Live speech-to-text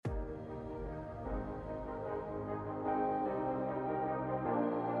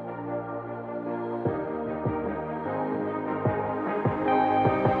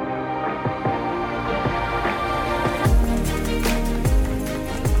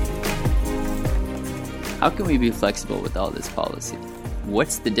How can we be flexible with all this policy?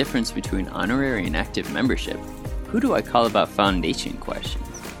 What's the difference between honorary and active membership? Who do I call about foundation questions?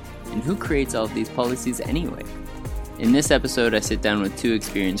 And who creates all of these policies anyway? In this episode, I sit down with two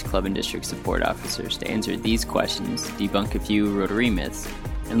experienced club and district support officers to answer these questions, debunk a few Rotary myths,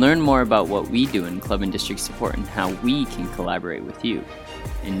 and learn more about what we do in club and district support and how we can collaborate with you.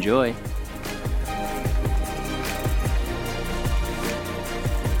 Enjoy!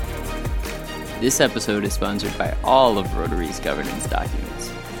 This episode is sponsored by all of Rotary's governance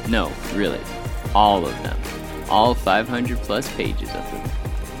documents. No, really, all of them. All 500 plus pages of them.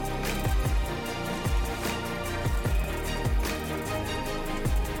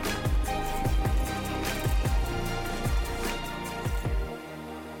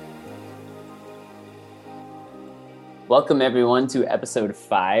 Welcome everyone to episode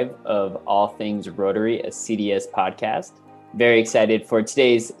 5 of All Things Rotary, a CDS podcast. Very excited for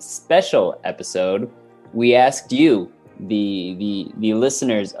today's special episode. We asked you, the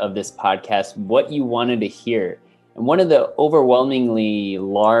listeners of this podcast, what you wanted to hear. And one of the overwhelmingly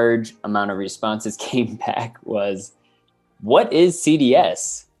large amount of responses came back was, what is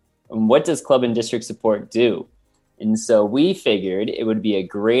CDS? And what does Club and District Support do? And so we figured it would be a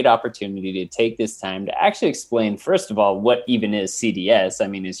great opportunity to take this time to actually explain, first of all, what even is CDS? I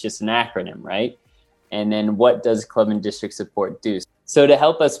mean, it's just an acronym, right? And then what does Club and District Support do? So to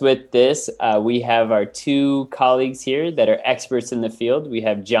help us with this, we have our two colleagues here that are experts in the field. We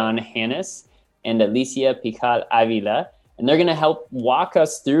have John Hannes and Alicia Pijal Avila, and they're going to help walk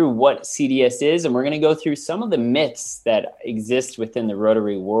us through what CDS is. And we're going to go through some of the myths that exist within the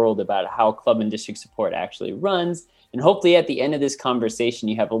Rotary world about how Club and District Support actually runs. And hopefully at the end of this conversation,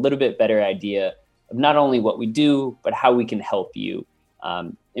 you have a little bit better idea of not only what we do, but how we can help you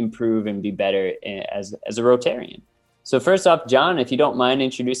improve and be better as a Rotarian. So first off, John, if you don't mind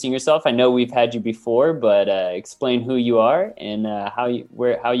introducing yourself, I know we've had you before, but explain who you are and how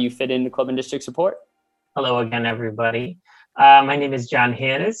you fit into Club and District Support. Hello again, everybody. My name is John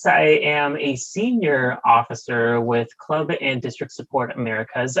Hannes. I am a senior officer with Club and District Support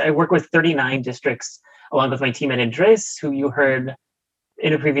Americas. I work with 39 districts along with my team at Andres, who you heard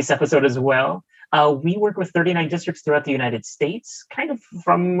in a previous episode as well. We work with 39 districts throughout the United States, kind of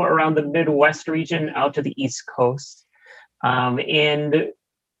from around the Midwest region out to the East Coast. And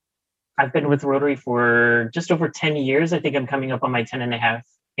I've been with Rotary for just over 10 years. I think I'm coming up on my 10 and a half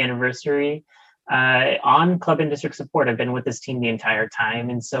anniversary. On Club and District Support, I've been with this team the entire time.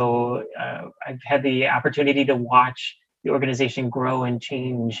 And so I've had the opportunity to watch the organization grow and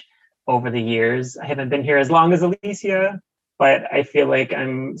change over the years. I haven't been here as long as Alicia, but I feel like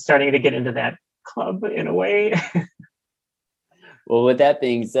I'm starting to get into that club in a way. Well, with that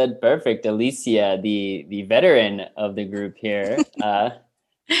being said, perfect. Alicia, the veteran of the group here,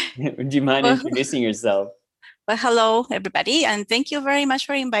 would you mind introducing yourself? Well, hello, everybody, and thank you very much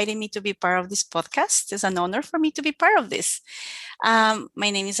for inviting me to be part of this podcast. It's an honor for me to be part of this. My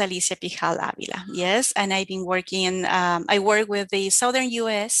name is Alicia Pijal Avila, yes, and I've been working, I work with the Southern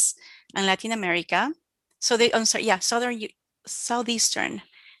U.S. and Latin America. Southeastern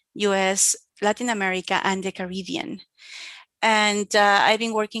U.S., Latin America, and the Caribbean. And I've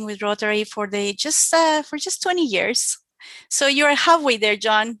been working with Rotary for just 20 years. So you're halfway there,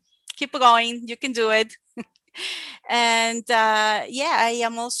 John. Keep going. You can do it. And I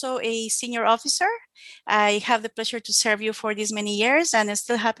am also a senior officer. I have the pleasure to serve you for these many years, and I'm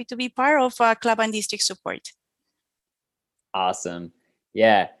still happy to be part of Club and District Support. Awesome.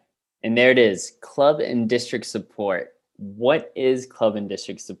 Yeah. And there it is, Club and District Support. What is Club and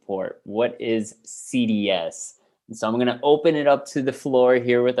District Support? What is CDS? And so I'm going to open it up to the floor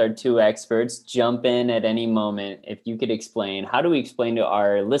here with our two experts. Jump in at any moment. If you could explain, how do we explain to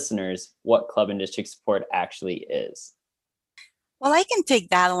our listeners what Club and District Support actually is? Well, I can take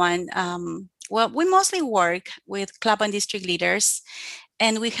that one. We mostly work with club and district leaders,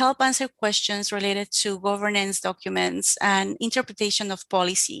 and we help answer questions related to governance documents and interpretation of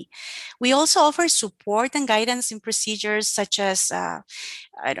policy. We also offer support and guidance in procedures such as,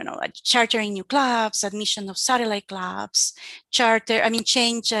 chartering new clubs, admission of satellite clubs,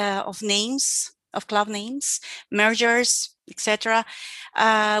 change of names, of club names, mergers, etc.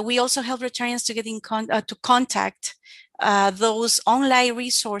 We also help Rotarians to get to contact those online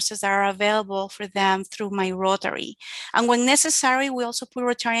resources that are available for them through My Rotary. And when necessary, we also put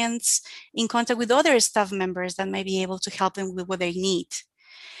Rotarians in contact with other staff members that may be able to help them with what they need.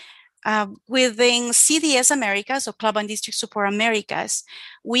 Within CDS Americas, or Club and District Support Americas,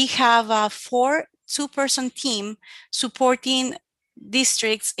 we have a 4 two-person team supporting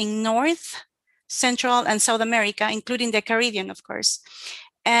districts in North, Central, and South America, including the Caribbean, of course.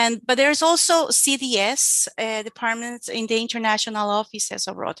 But there's also CDS departments in the international offices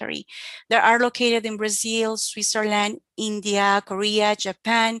of Rotary. They are located in Brazil, Switzerland, India, Korea,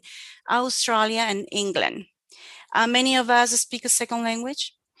 Japan, Australia, and England. Many of us speak a second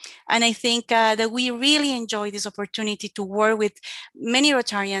language. And I think that we really enjoy this opportunity to work with many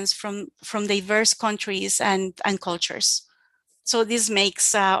Rotarians from diverse countries and cultures. So this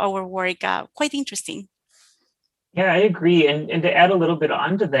makes our work quite interesting. Yeah, I agree. And to add a little bit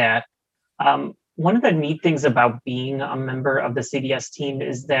onto that, one of the neat things about being a member of the CDS team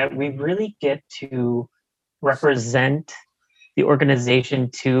is that we really get to represent the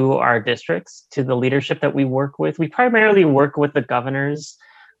organization to our districts, to the leadership that we work with. We primarily work with the governors.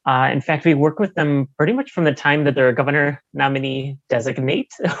 In fact, we work with them pretty much from the time that they're a governor nominee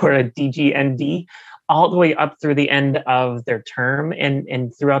designate or a DGND, all the way up through the end of their term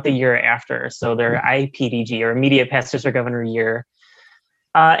and throughout the year after. So their IPDG or immediate past district governor year.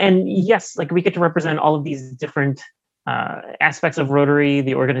 And yes, like we get to represent all of these different aspects of Rotary,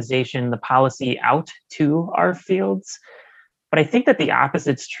 the organization, the policy out to our fields. But I think that the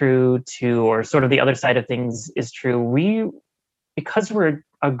opposite's true too, or sort of the other side of things is true. Because we're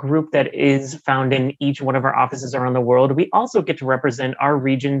a group that is found in each one of our offices around the world, we also get to represent our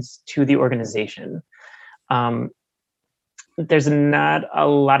regions to the organization. There's not a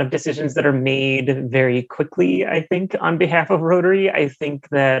lot of decisions that are made very quickly, I think, on behalf of Rotary. I think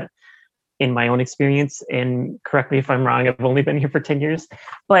that in my own experience, and correct me if I'm wrong, I've only been here for 10 years,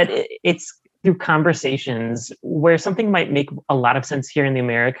 but it's through conversations where something might make a lot of sense here in the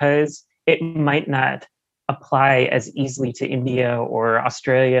Americas, it might not apply as easily to India or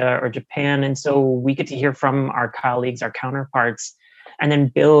Australia or Japan. And so we get to hear from our colleagues, our counterparts, and then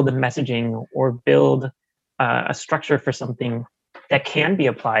build messaging or build a structure for something that can be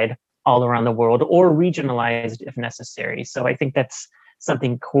applied all around the world or regionalized if necessary. So I think that's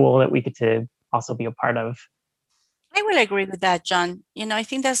something cool that we get to also be a part of. I will agree with that, John. I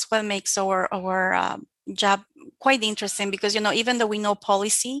think that's what makes our job quite interesting because, even though we know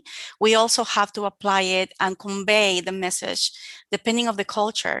policy, we also have to apply it and convey the message depending of the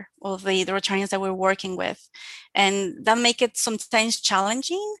culture of the Rotarians that we're working with. And that make it sometimes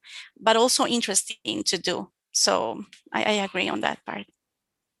challenging, but also interesting to do. So I agree on that part.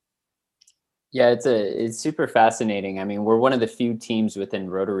 Yeah, it's super fascinating. I mean, we're one of the few teams within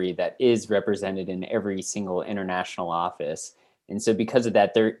Rotary that is represented in every single international office. And so because of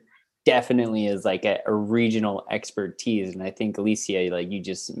that, there definitely is like a regional expertise. And I think Alicia, like you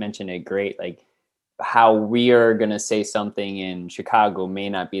just mentioned it great, like how we are going to say something in Chicago may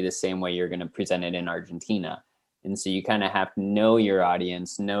not be the same way you're going to present it in Argentina. And so you kind of have to know your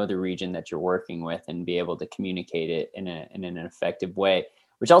audience, know the region that you're working with, and be able to communicate it in an effective way.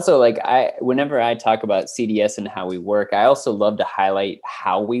 Which also, like, whenever I talk about CDS and how we work, I also love to highlight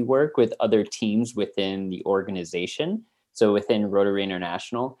how we work with other teams within the organization. So within Rotary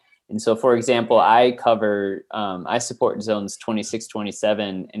International. And so, for example, I support zones 26,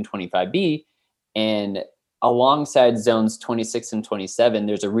 27, and 25B. And alongside zones 26 and 27,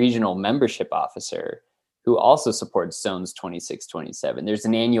 there's a regional membership officer who also supports zones 26, 27. There's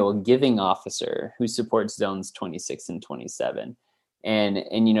an annual giving officer who supports zones 26 and 27. And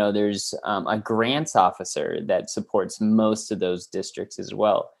there's a grants officer that supports most of those districts as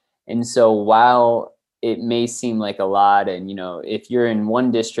well. And so while it may seem like a lot, and if you're in one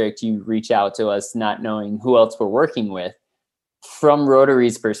district, you reach out to us not knowing who else we're working with, from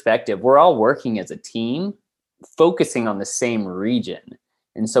Rotary's perspective, we're all working as a team, focusing on the same region.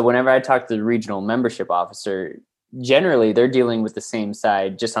 And so whenever I talk to the regional membership officer, generally they're dealing with the same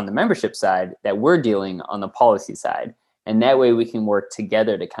side, just on the membership side, that we're dealing on the policy side. And that way we can work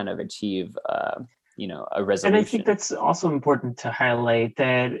together to kind of achieve, a resolution. And I think that's also important to highlight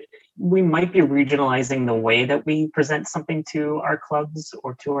that we might be regionalizing the way that we present something to our clubs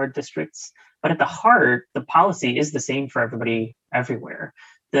or to our districts. But at the heart, the policy is the same for everybody everywhere.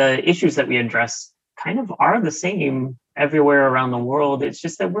 The issues that we address kind of are the same everywhere around the world. It's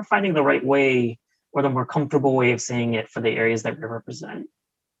just that we're finding the right way or the more comfortable way of saying it for the areas that we represent.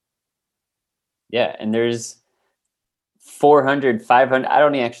 Yeah, and there's 400, 500, I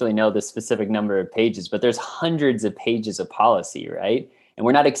don't actually know the specific number of pages, but there's hundreds of pages of policy, right? And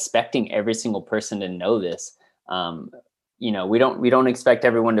we're not expecting every single person to know this. we don't expect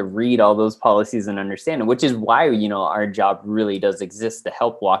everyone to read all those policies and understand it, which is why, our job really does exist to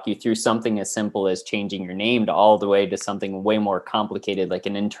help walk you through something as simple as changing your name to all the way to something way more complicated, like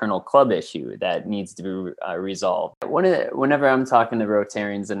an internal club issue that needs to be resolved. Whenever I'm talking to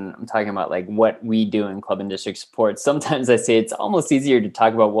Rotarians and I'm talking about like what we do in club and district support, sometimes I say it's almost easier to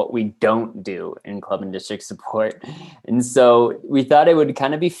talk about what we don't do in club and district support. And so we thought it would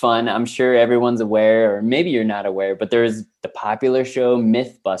kind of be fun. I'm sure everyone's aware, or maybe you're not aware, but there's the popular show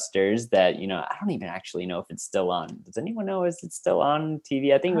Mythbusters that, I don't even actually know if it's still on. Does anyone know? Is it still on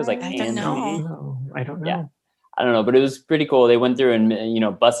TV? I think it was like, I don't know. I don't know. Yeah, I don't know, but it was pretty cool. They went through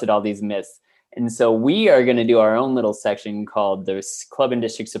and, busted all these myths. And so we are going to do our own little section called the Club and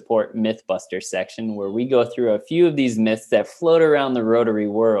District Support Mythbuster section, where we go through a few of these myths that float around the Rotary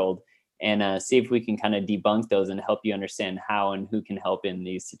world and see if we can kind of debunk those and help you understand how and who can help in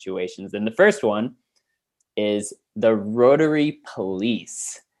these situations. And the first one is the Rotary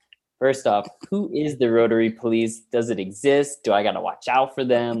Police. First off, who is the Rotary Police? Does it exist? Do I got to watch out for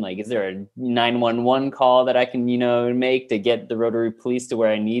them? Like, is there a 911 call that I can, make to get the Rotary Police to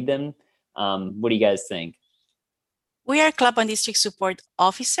where I need them? What do you guys think? We are club and district support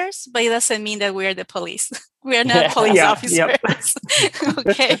officers, but it doesn't mean that we are the police. We are not police officers. Yep.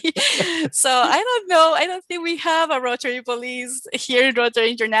 Okay. So I don't know. I don't think we have a Rotary Police here in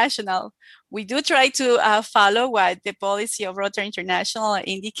Rotary International. We do try to follow what the policy of Rotary International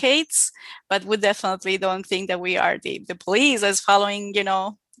indicates, but we definitely don't think that we are the police as following,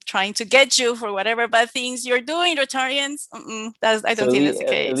 trying to get you for whatever bad things you're doing, Rotarians. I don't think that's the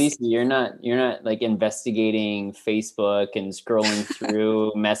case. At least you're not like investigating Facebook and scrolling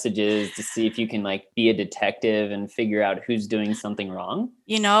through messages to see if you can like be a detective and figure out who's doing something wrong.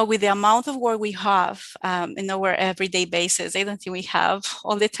 With the amount of work we have in our everyday basis, I don't think we have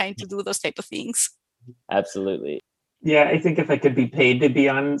all the time to do those type of things. Absolutely. Yeah, I think if I could be paid to be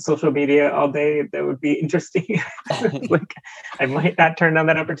on social media all day, that would be interesting. Like, I might not turn down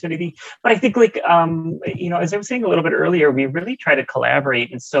that opportunity. But I think, like, as I was saying a little bit earlier, we really try to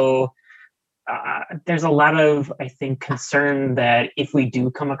collaborate. And so there's a lot of, I think, concern that if we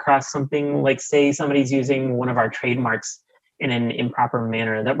do come across something like, say, somebody's using one of our trademarks in an improper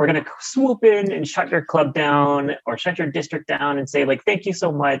manner, that we're going to swoop in and shut your club down or shut your district down and say, like, thank you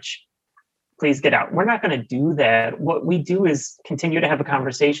so much. Please get out. We're not going to do that. What we do is continue to have a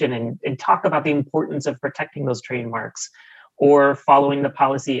conversation and talk about the importance of protecting those trademarks or following the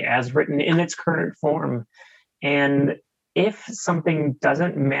policy as written in its current form. And if something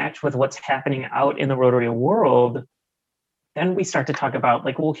doesn't match with what's happening out in the Rotary world, then we start to talk about,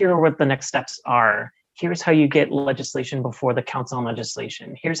 like, well, here are what the next steps are. Here's how you get legislation before the council on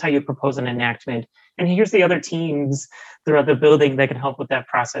legislation. Here's how you propose an enactment. And here's the other teams throughout the building that can help with that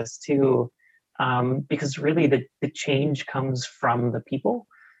process too. Because really the change comes from the people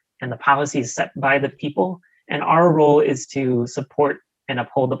and the policy is set by the people. And our role is to support and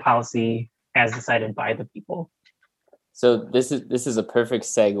uphold the policy as decided by the people. So this is a perfect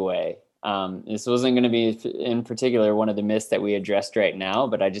segue. This wasn't going to be in particular one of the myths that we addressed right now,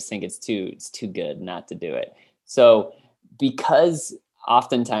 but I just think it's too good not to do it. So because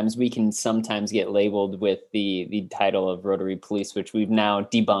oftentimes we can sometimes get labeled with the title of Rotary Police, which we've now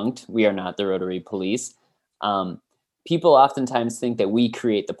debunked. We are not the Rotary Police. People oftentimes think that we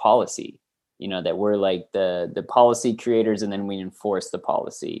create the policy, that we're like the policy creators and then we enforce the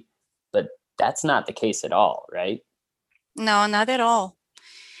policy. But that's not the case at all, right? No, not at all.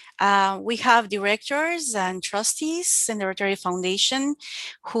 We have directors and trustees in the Rotary Foundation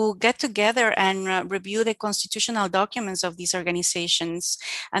who get together and review the constitutional documents of these organizations.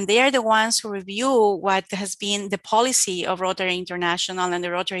 And they are the ones who review what has been the policy of Rotary International and the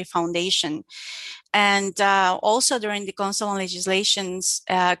Rotary Foundation. And also during the council on legislation,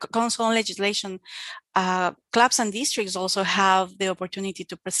 clubs and districts also have the opportunity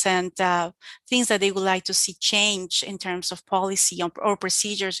to present things that they would like to see change in terms of policy or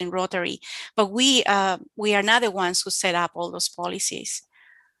procedures in Rotary. But we are not the ones who set up all those policies.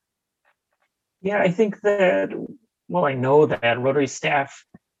 Yeah, I think that, I know that Rotary staff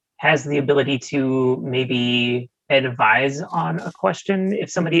has the ability to maybe advise on a question if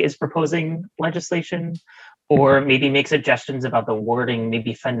somebody is proposing legislation, or maybe make suggestions about the wording,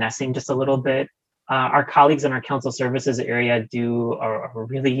 maybe finessing just a little bit. Our colleagues in our council services area do a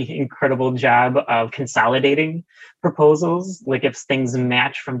really incredible job of consolidating proposals. Like if things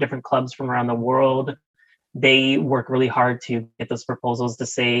match from different clubs from around the world, they work really hard to get those proposals to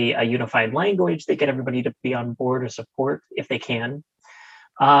say a unified language. They get everybody to be on board or support if they can.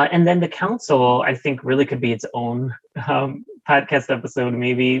 And then the council, I think, really could be its own podcast episode,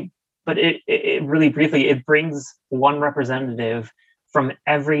 maybe but it really briefly, it brings one representative from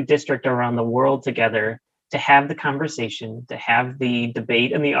every district around the world together to have the conversation, to have the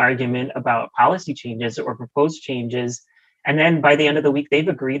debate and the argument about policy changes or proposed changes. And then by the end of the week, they've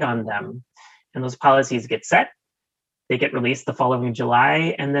agreed on them. And those policies get set, they get released the following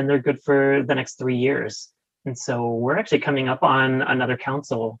July, and then they're good for the next 3 years. And so we're actually coming up on another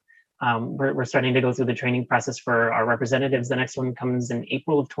council. We're starting to go through the training process for our representatives. The next one comes in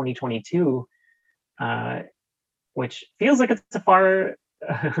April of 2022, which feels like it's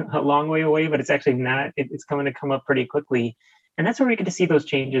a long way away, but it's actually not. It's going to come up pretty quickly. And that's where we get to see those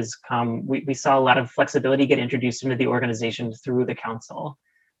changes come. We saw a lot of flexibility get introduced into the organization through the council.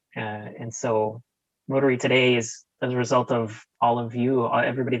 And so Rotary today is as a result of all of you,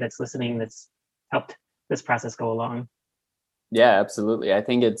 everybody that's listening, that's helped this process go along. Yeah, absolutely. I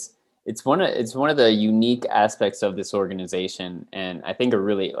think it's one of the unique aspects of this organization. And I think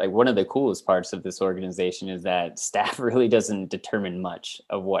one of the coolest parts of this organization is that staff really doesn't determine much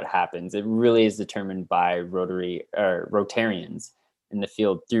of what happens. It really is determined by Rotarians in the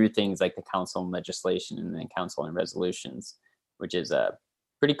field through things like the council and legislation and then council and resolutions, which is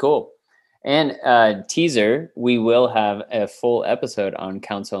pretty cool. And teaser, we will have a full episode on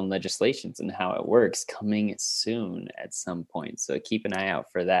council and legislations and how it works coming soon at some point. So keep an eye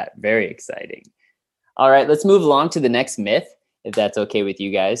out for that. Very exciting. All right, let's move along to the next myth, if that's okay with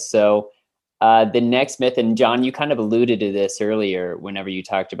you guys. So the next myth, and John, you kind of alluded to this earlier whenever you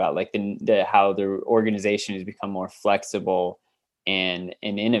talked about like how the organization has become more flexible and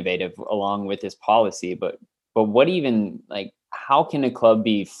innovative along with this policy. But what even like, how can a club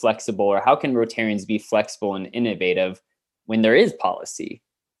be flexible, or how can Rotarians be flexible and innovative when there is policy?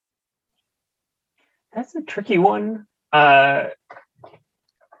 That's a tricky one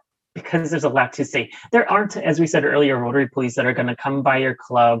because there's a lot to say. There aren't, as we said earlier, Rotary police that are going to come by your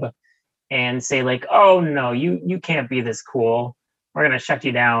club and say like, oh no, you can't be this cool. We're going to shut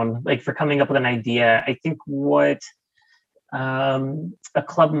you down like for coming up with an idea. I think what a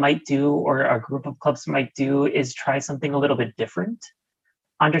club might do, or a group of clubs might do, is try something a little bit different.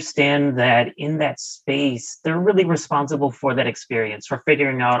 Understand that in that space, they're really responsible for that experience, for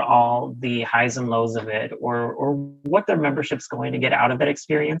figuring out all the highs and lows of it, or what their membership's going to get out of that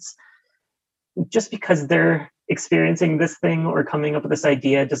experience. Just because they're experiencing this thing or coming up with this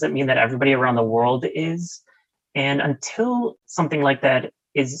idea doesn't mean that everybody around the world is. And until something like that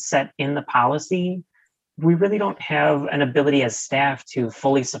is set in the policy, we really don't have an ability as staff to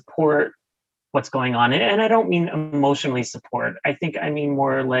fully support what's going on. And I don't mean emotionally support. I mean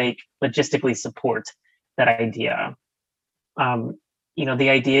more like logistically support that idea. The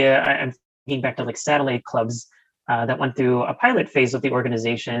idea, I'm thinking back to like satellite clubs that went through a pilot phase with the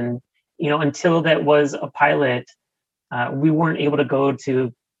organization. Until that was a pilot, we weren't able to go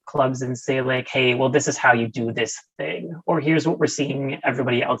to clubs and say like, hey, well, this is how you do this thing, or here's what we're seeing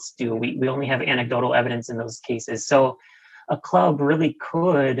everybody else do. We only have anecdotal evidence in those cases. So a club really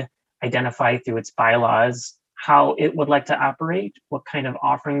could identify through its bylaws how it would like to operate, what kind of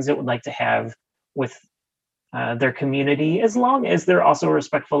offerings it would like to have with their community, as long as they're also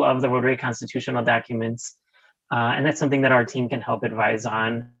respectful of the Rotary constitutional documents. And that's something that our team can help advise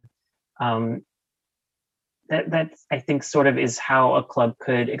on. That I think sort of is how a club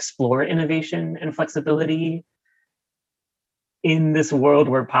could explore innovation and flexibility in this world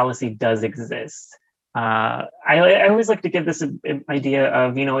where policy does exist. I always like to give this an idea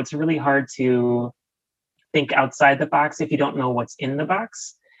of, it's really hard to think outside the box if you don't know what's in the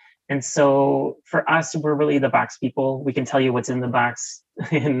box. And so for us, we're really the box people. We can tell you what's in the box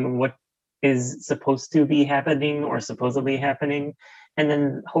and what is supposed to be happening or supposedly happening. And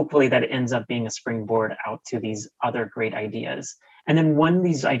then hopefully that ends up being a springboard out to these other great ideas. And then when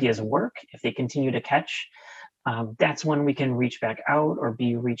these ideas work, if they continue to catch, that's when we can reach back out or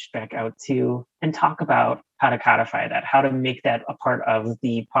be reached back out to and talk about how to codify that, how to make that a part of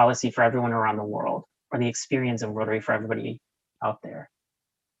the policy for everyone around the world, or the experience of Rotary for everybody out there.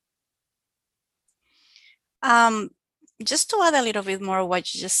 Just to add a little bit more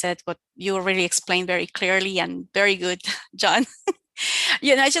what you just said, what you already explained very clearly and very good, John.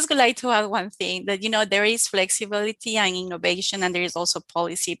 I just would like to add one thing that, there is flexibility and innovation, and there is also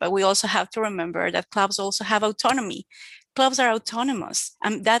policy, but we also have to remember that clubs also have autonomy. clubs are autonomous.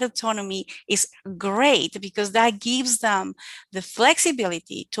 And that autonomy is great because that gives them the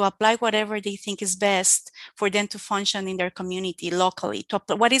flexibility to apply whatever they think is best for them to function in their community locally.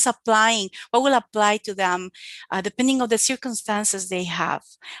 What will apply to them depending on the circumstances they have.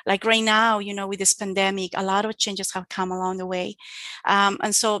 Like right now, with this pandemic, a lot of changes have come along the way.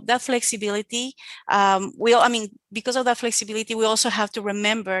 And so that flexibility, because of that flexibility, we also have to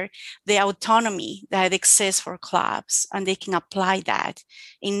remember the autonomy that exists for clubs, and they can apply that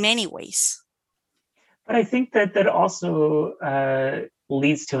in many ways. But I think that also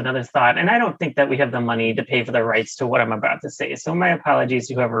leads to another thought. And I don't think that we have the money to pay for the rights to what I'm about to say. So my apologies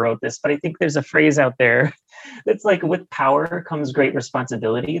to whoever wrote this, but I think there's a phrase out there that's like, with power comes great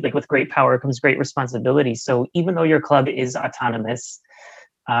responsibility. Like with great power comes great responsibility. So even though your club is autonomous,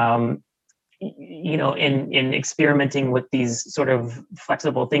 in experimenting with these sort of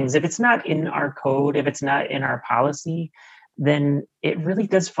flexible things, if it's not in our code, if it's not in our policy, then it really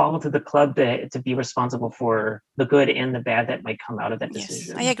does fall to the club to be responsible for the good and the bad that might come out of that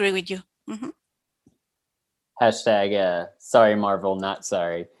decision. Yes, I agree with you. Mm-hmm. Hashtag, sorry, Marvel, not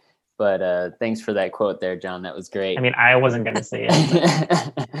sorry. But thanks for that quote there, John. That was great. I mean, I wasn't going to say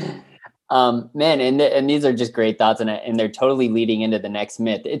it. Man, and these are just great thoughts, and they're totally leading into the next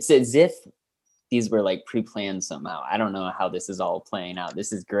myth. It's as if these were like pre-planned somehow. I don't know how this is all playing out.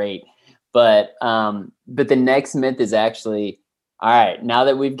 This is great. But the next myth is actually, all right, now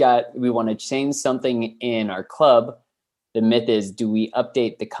that we want to change something in our club, the myth is, do we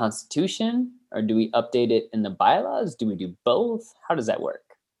update the Constitution or do we update it in the bylaws? Do we do both? How does that work?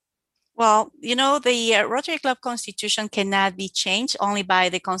 Well, the Rotary Club Constitution cannot be changed only by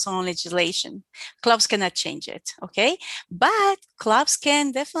the council on legislation. Clubs cannot change it, okay? But clubs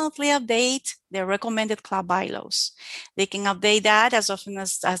can definitely update their recommended club bylaws. They can update that as often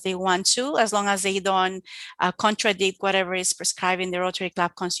as they want to, as long as they don't contradict whatever is prescribed in the Rotary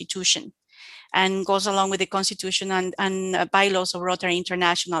Club Constitution, and goes along with the Constitution and bylaws of Rotary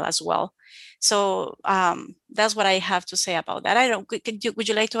International as well. So that's what I have to say about that. Would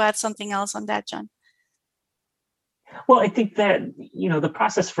you like to add something else on that, John? Well, I think that, the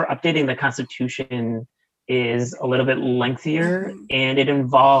process for updating the Constitution is a little bit lengthier, and it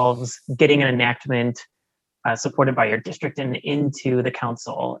involves getting an enactment supported by your district and into the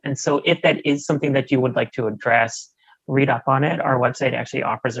council. And so if that is something that you would like to address, read up on it. Our website actually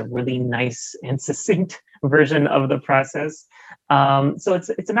offers a really nice and succinct version of the process. So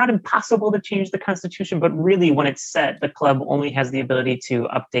it's not impossible to change the Constitution, but really when it's set, the club only has the ability to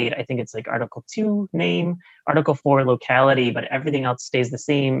update, I think it's like Article 2 name, Article 4 locality, but everything else stays the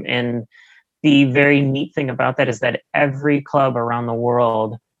same. And the very neat thing about that is that every club around the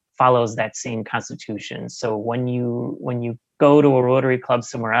world follows that same Constitution. So when you go to a Rotary club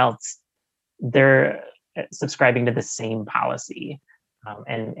somewhere else, they're subscribing to the same policy,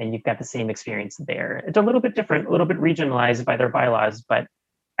 and you've got the same experience there. It's a little bit different, a little bit regionalized by their bylaws, but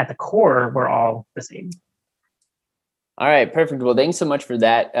at the core, we're all the same. All right, perfect. Well, thanks so much for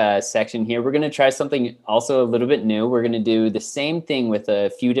that section here. We're going to try something also a little bit new. We're going to do the same thing with a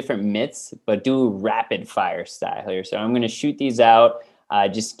few different myths, but do rapid fire style here. So I'm going to shoot these out.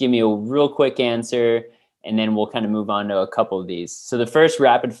 Just give me a real quick answer, and then we'll kind of move on to a couple of these. So the first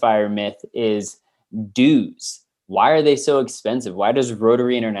rapid fire myth is dues. Why are they so expensive? Why does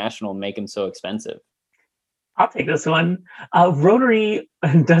Rotary International make them so expensive? I'll take this one. Rotary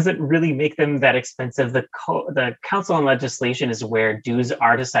doesn't really make them that expensive. The council on legislation is where dues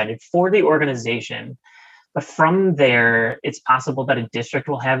are decided for the organization. But from there, it's possible that a district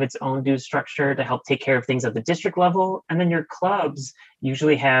will have its own due structure to help take care of things at the district level. And then your clubs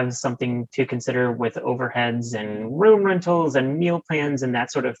usually have something to consider with overheads and room rentals and meal plans and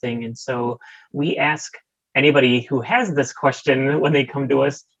that sort of thing. And so we ask anybody who has this question when they come to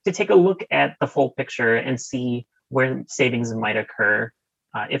us to take a look at the full picture and see where savings might occur,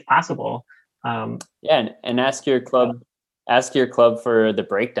 if possible. And ask your club for the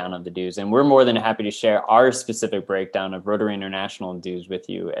breakdown of the dues. And we're more than happy to share our specific breakdown of Rotary International dues with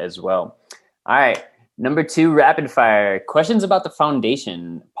you as well. All right. Number 2, rapid fire questions about the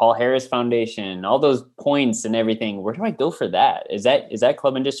foundation, Paul Harris Foundation, all those points and everything. Where do I go for that? Is that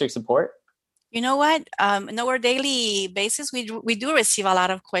club and district support? You know what? On our daily basis, we do receive a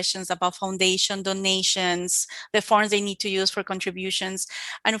lot of questions about foundation donations, the forms they need to use for contributions.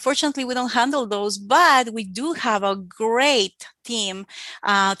 And unfortunately, we don't handle those, but we do have a great team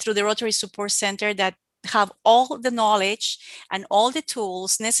through the Rotary Support Center that have all the knowledge and all the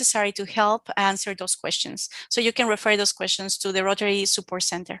tools necessary to help answer those questions. So you can refer those questions to the Rotary Support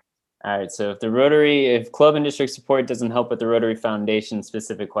Center. All right. So if Club and District Support doesn't help with the Rotary Foundation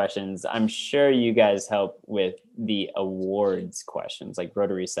specific questions, I'm sure you guys help with the awards questions, like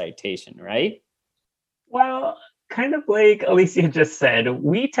Rotary Citation, right? Well, kind of like Alicia just said,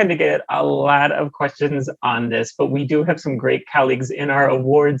 we tend to get a lot of questions on this, but we do have some great colleagues in our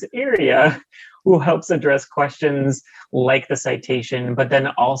awards area who helps address questions like the citation, but then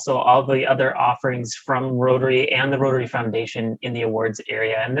also all the other offerings from Rotary and the Rotary Foundation in the awards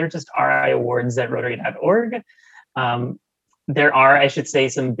area. And they're just riawards at rotary.org. There are, I should say,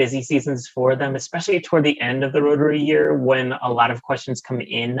 some busy seasons for them, especially toward the end of the Rotary year when a lot of questions come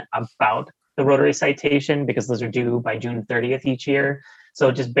in about the Rotary Citation, because those are due by June 30th each year.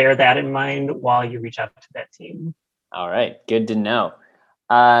 So just bear that in mind while you reach out to that team. All right, good to know.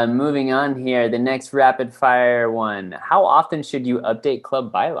 Moving on here, the next rapid fire one. How often should you update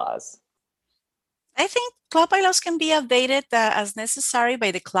club bylaws? I think club bylaws can be updated as necessary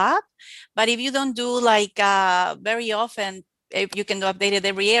by the club, but if you don't do like very often, if you can update it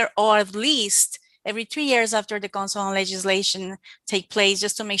every year or at least every 3 years after the council on legislation take place,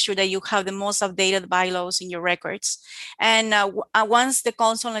 just to make sure that you have the most updated bylaws in your records. And once the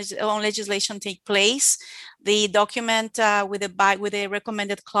council on legislation take place, the document with the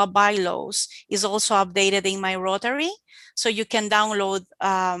recommended club bylaws is also updated in My Rotary. So you can download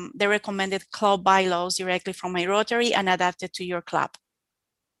the recommended club bylaws directly from My Rotary and adapt it to your club.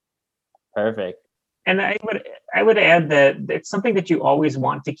 Perfect. And I would add that it's something that you always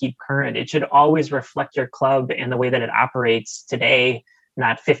want to keep current. It should always reflect your club and the way that it operates today,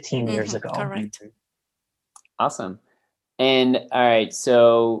 not 15 years ago. Correct. Awesome. And all right,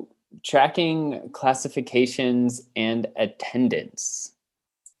 so tracking classifications and attendance.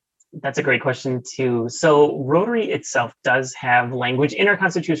 That's a great question too. So Rotary itself does have language in our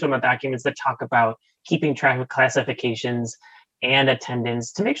constitutional documents that talk about keeping track of classifications and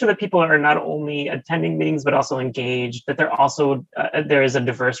attendance to make sure that people are not only attending meetings but also engaged, that they're also there is a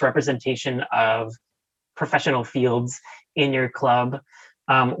diverse representation of professional fields in your club.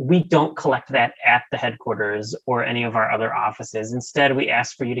 We don't collect that at the headquarters or any of our other offices. Instead, we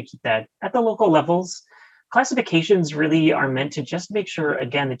ask for you to keep that at the local levels. Classifications really are meant to just make sure,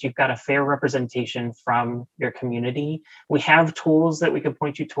 again, that you've got a fair representation from your community. We have tools that we can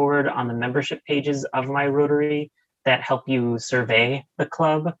point you toward on the membership pages of My Rotary that help you survey the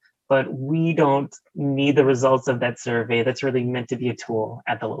club, but we don't need the results of that survey. That's really meant to be a tool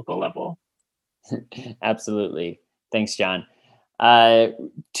at the local level. Absolutely. Thanks, John.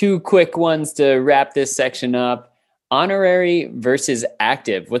 Two quick ones to wrap this section up. Honorary versus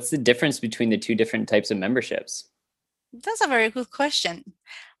active. What's the difference between the two different types of memberships? That's a very good question.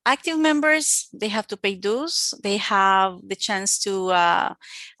 Active members, they have to pay dues. They have the chance to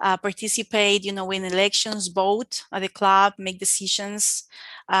participate, in elections, vote at the club, make decisions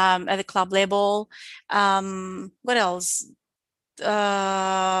at the club level. What else?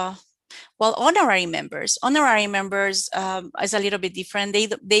 Well, honorary members is a little bit different.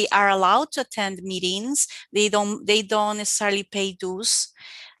 They are allowed to attend meetings. They don't necessarily pay dues.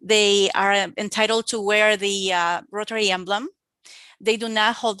 They are entitled to wear the Rotary emblem. They do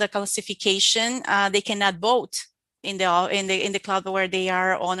not hold the classification. They cannot vote in the club where they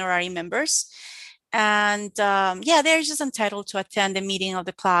are honorary members. And they're just entitled to attend the meeting of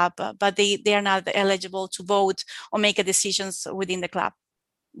the club, but they are not eligible to vote or make decisions within the club.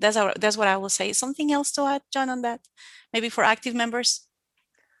 That's what I will say. Something else to add, John, on that? Maybe for active members?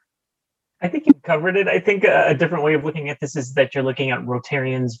 I think you covered it. I think a different way of looking at this is that you're looking at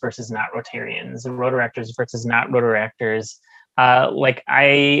Rotarians versus not Rotarians, Rotaractors versus not Rotaractors. Like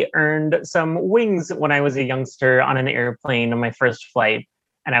I earned some wings when I was a youngster on an airplane on my first flight,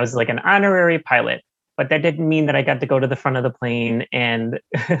 and I was like an honorary pilot. But that didn't mean that I got to go to the front of the plane and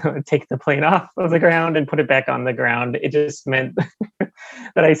take the plane off of the ground and put it back on the ground. It just meant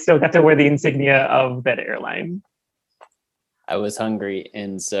that I still got to wear the insignia of that airline. I was hungry,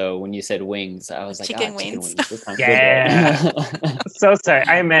 and so when you said wings, I was like, chicken wings. Yeah. So sorry,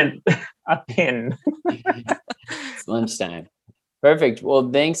 I meant a pin. It's lunchtime. Perfect. Well,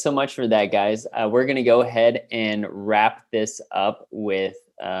 thanks so much for that, guys. We're going to go ahead and wrap this up with,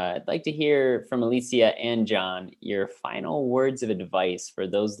 I'd like to hear from Alicia and John, your final words of advice for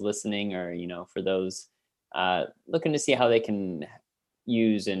those listening or, for those looking to see how they can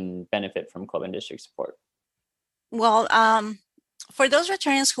use and benefit from Club and District Support. Well, for those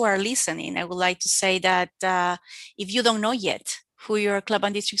Rotarians who are listening, I would like to say that if you don't know yet who your Club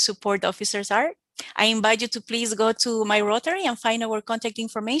and District Support officers are, I invite you to please go to My Rotary and find our contact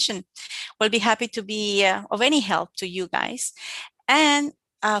information. We'll be happy to be of any help to you guys. And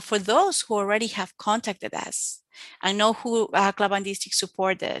for those who already have contacted us and know who Club and District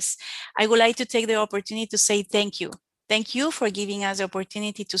support is, I would like to take the opportunity to say thank you. Thank you for giving us the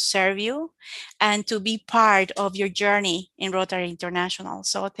opportunity to serve you and to be part of your journey in Rotary International.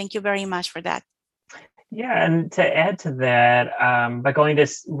 So thank you very much for that. Yeah, and to add to that, by going to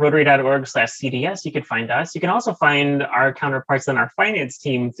rotary.org/CDS, you can find us. You can also find our counterparts on our finance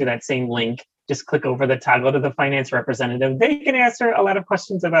team through that same link. Just click over the toggle to the finance representative. They can answer a lot of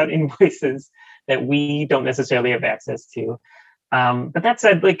questions about invoices that we don't necessarily have access to. But that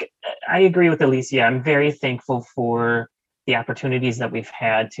said, I agree with Alicia. I'm very thankful for the opportunities that we've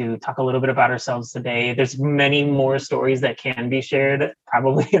had to talk a little bit about ourselves today. There's many more stories that can be shared,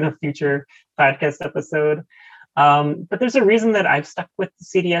 probably in a future podcast episode. But there's a reason that I've stuck with the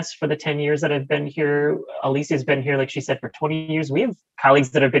CDS for the 10 years that I've been here. Alicia's been here, like she said, for 20 years. We have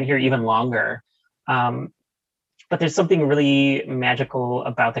colleagues that have been here even longer. But there's something really magical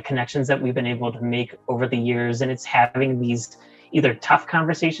about the connections that we've been able to make over the years. And it's having these either tough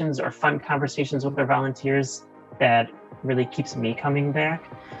conversations or fun conversations with our volunteers that really keeps me coming back.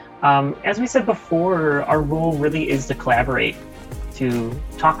 As we said before, our role really is to collaborate, to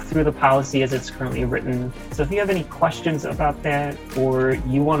talk through the policy as it's currently written. So if you have any questions about that, or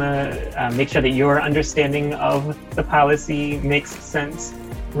you want to make sure that your understanding of the policy makes sense,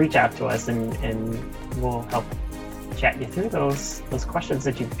 reach out to us and we'll help chat you through those questions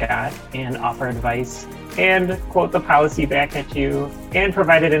that you've got and offer advice and quote the policy back at you and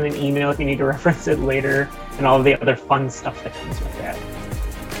provide it in an email if you need to reference it later and all of the other fun stuff that comes with that.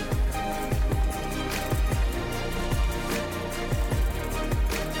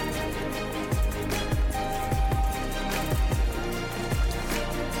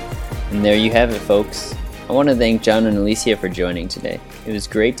 And there you have it, folks. I want to thank John and Alicia for joining today. It was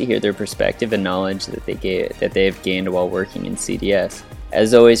great to hear their perspective and knowledge that they have gained while working in CDS.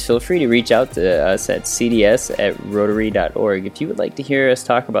 As always, feel free to reach out to us at cds@rotary.org if you would like to hear us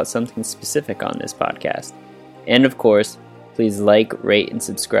talk about something specific on this podcast. And of course, please like, rate, and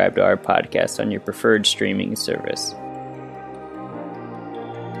subscribe to our podcast on your preferred streaming service.